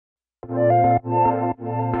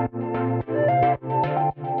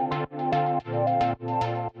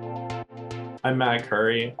I'm Matt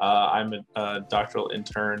Curry. I'm a doctoral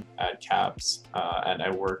intern at CAPS, and I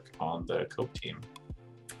work on the COPE team.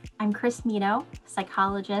 I'm Chris Mito,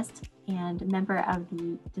 psychologist and member of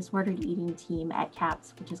the disordered eating team at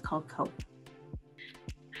CAPS, which is called COPE.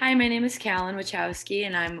 Hi, my name is Callan Wachowski,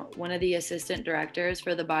 and I'm one of the assistant directors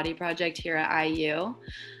for the Body Project here at IU.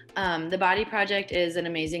 The Body Project is an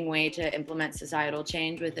amazing way to implement societal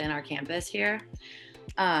change within our campus here.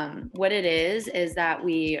 What it is that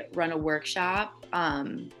we run a workshop.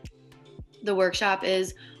 The workshop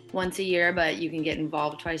is once a year, but you can get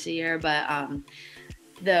involved twice a year. But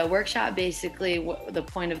the workshop, basically, the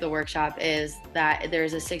point of the workshop is that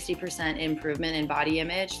there's a 60% improvement in body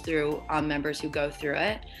image through members who go through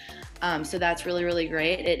it. So that's really, really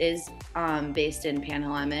great. It is based in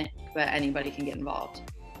Panhellenic, but anybody can get involved.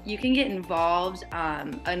 You can get involved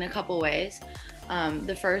in a couple ways.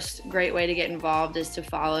 The first great way to get involved is to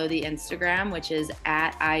follow the Instagram, which is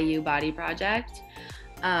at IU Body Project.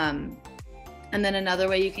 And then another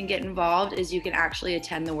way you can get involved is you can actually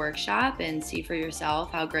attend the workshop and see for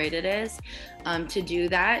yourself how great it is. To do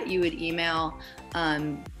that, you would email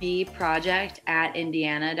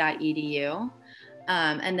bproject@indiana.edu.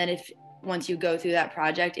 And then once you go through that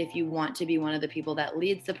project, if you want to be one of the people that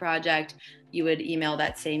leads the project, you would email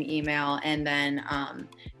that same email and then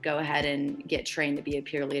go ahead and get trained to be a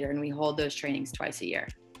peer leader. And we hold those trainings twice a year.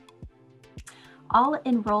 All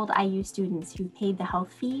enrolled IU students who paid the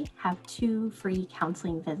health fee have 2 free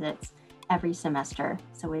counseling visits every semester.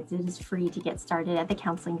 So it is free to get started at the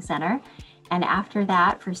counseling center. And after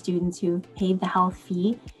that, for students who paid the health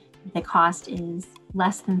fee, the cost is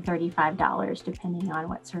less than $35, depending on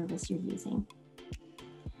what service you're using.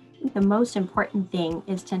 The most important thing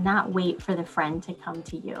is to not wait for the friend to come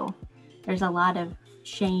to you. There's a lot of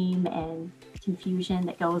shame and confusion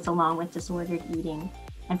that goes along with disordered eating.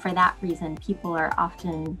 And for that reason, people are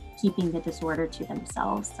often keeping the disorder to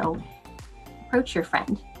themselves. So approach your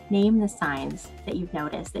friend, name the signs that you've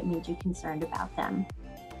noticed that made you concerned about them.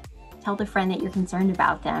 Tell the friend that you're concerned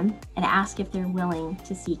about them and ask if they're willing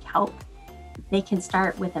to seek help. They can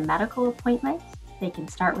start with a medical appointment, they can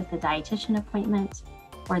start with a dietitian appointment,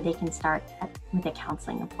 or they can start with a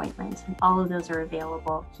counseling appointment. And all of those are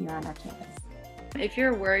available here on our campus. If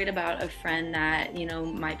you're worried about a friend that,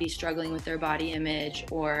 might be struggling with their body image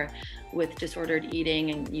or with disordered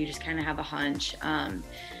eating and you just kind of have a hunch,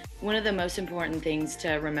 one of the most important things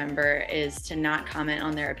to remember is to not comment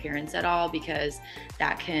on their appearance at all, because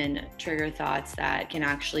that can trigger thoughts that can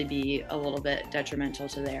actually be a little bit detrimental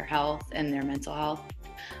to their health and their mental health.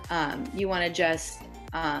 You want to just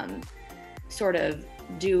sort of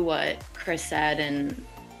do what Chris said and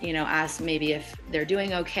ask maybe if they're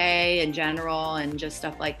doing okay in general and just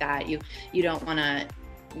stuff like that. You don't want to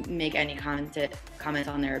make any comments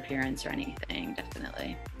on their appearance or anything,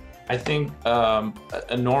 definitely. I think a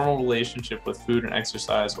normal relationship with food and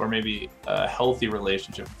exercise, or maybe a healthy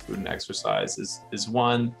relationship with food and exercise, is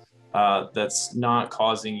one that's not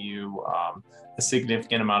causing you a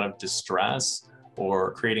significant amount of distress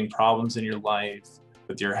or creating problems in your life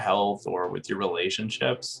with your health or with your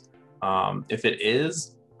relationships. If it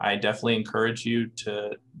is, I definitely encourage you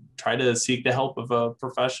to try to seek the help of a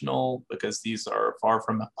professional, because these are far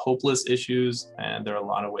from hopeless issues, and there are a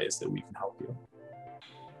lot of ways that we can help you.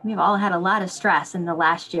 We've all had a lot of stress in the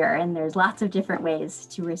last year, and there's lots of different ways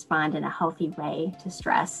to respond in a healthy way to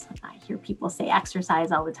stress. I hear people say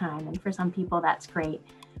exercise all the time, and for some people that's great,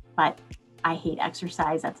 but I hate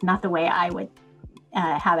exercise. That's not the way I would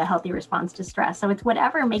have a healthy response to stress. So it's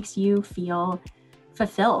whatever makes you feel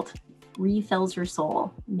fulfilled, refills your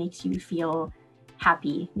soul, makes you feel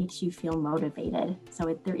happy, makes you feel motivated.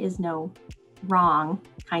 So there is no wrong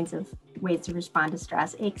kinds of ways to respond to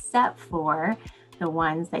stress, except for the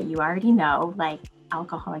ones that you already know, like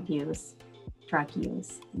alcohol use, drug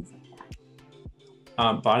use, things like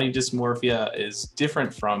that. Body dysmorphia is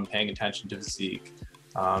different from paying attention to physique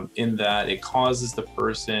in that it causes the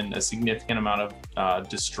person a significant amount of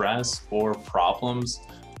distress or problems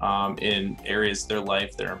in areas of their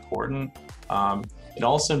life that are important. It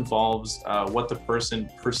also involves what the person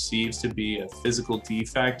perceives to be a physical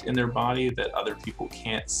defect in their body that other people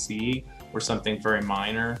can't see, or something very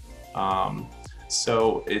minor.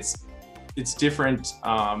 So it's different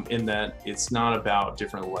in that it's not about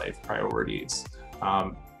different life priorities.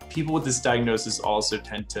 People with this diagnosis also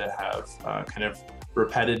tend to have kind of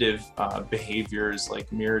repetitive behaviors,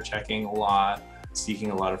 like mirror checking a lot,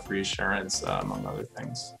 seeking a lot of reassurance, among other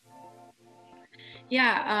things.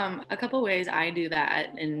 Yeah, a couple ways I do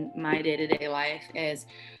that in my day-to-day life is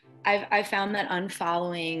I've found that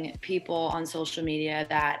unfollowing people on social media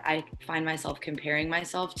that I find myself comparing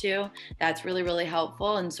myself to, that's really, really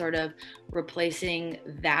helpful, and sort of replacing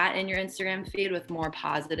that in your Instagram feed with more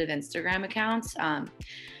positive Instagram accounts.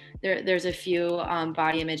 There's a few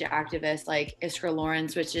body image activists like Iskra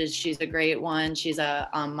Lawrence, she's a great one. She's a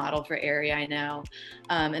model for Aerie, I know.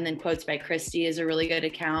 And then Quotes by Christy is a really good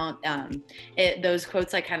account. Those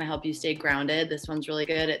quotes like kind of help you stay grounded. This one's really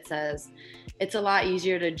good. It says, "It's a lot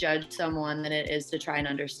easier to judge someone than it is to try and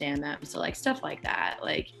understand them." So like stuff like that,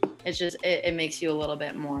 like it's just, it makes you a little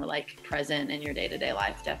bit more like present in your day-to-day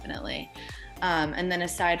life, definitely. And then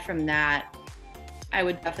aside from that, I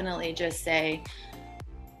would definitely just say,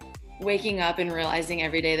 waking up and realizing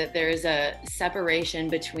every day that there is a separation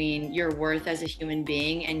between your worth as a human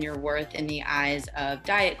being and your worth in the eyes of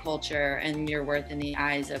diet culture and your worth in the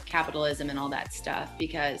eyes of capitalism and all that stuff,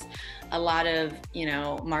 because a lot of, you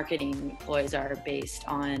know, marketing ploys are based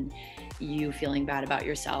on you feeling bad about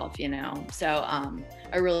yourself, you know. So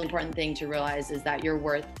a really important thing to realize is that your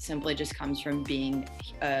worth simply just comes from being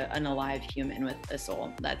an alive human with a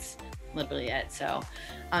soul. That's literally it. So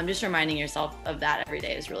just reminding yourself of that every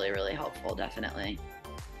day is really, really helpful, definitely.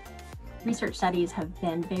 Research studies have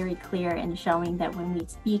been very clear in showing that when we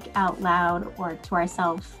speak out loud or to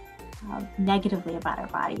ourselves negatively about our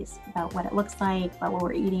bodies, about what it looks like, about what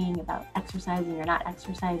we're eating, about exercising or not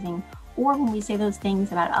exercising, or when we say those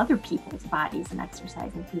things about other people's bodies and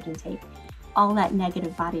exercise and food intake, all that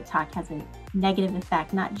negative body talk has a negative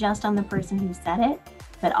effect, not just on the person who said it,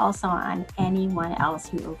 but also on anyone else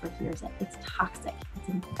who overhears it. It's toxic, it's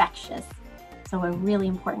infectious. So a really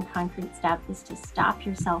important concrete step is to stop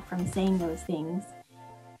yourself from saying those things,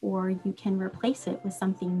 or you can replace it with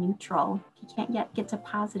something neutral. If you can't yet get to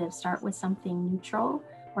positive, start with something neutral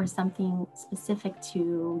or something specific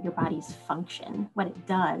to your body's function, what it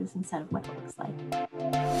does instead of what it looks like.